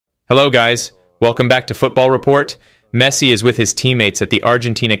Hello guys, welcome back to Football Report. Messi is with his teammates at the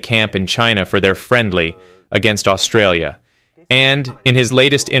Argentina camp in China for their friendly against Australia. And in his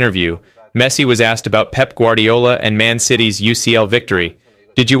latest interview, Messi was asked about Pep Guardiola and Man City's UCL victory.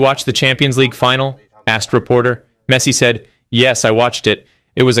 "Did you watch the Champions League final?" asked reporter. Messi said, "Yes, I watched it.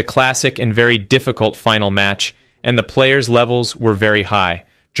 It was a classic and very difficult final match, and the players' levels were very high."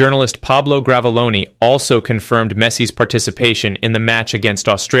 Journalist Pablo Gravelloni also confirmed Messi's participation in the match against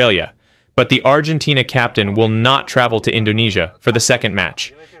Australia, but the Argentina captain will not travel to Indonesia for the second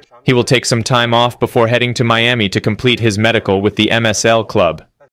match. He will take some time off before heading to Miami to complete his medical with the MSL club.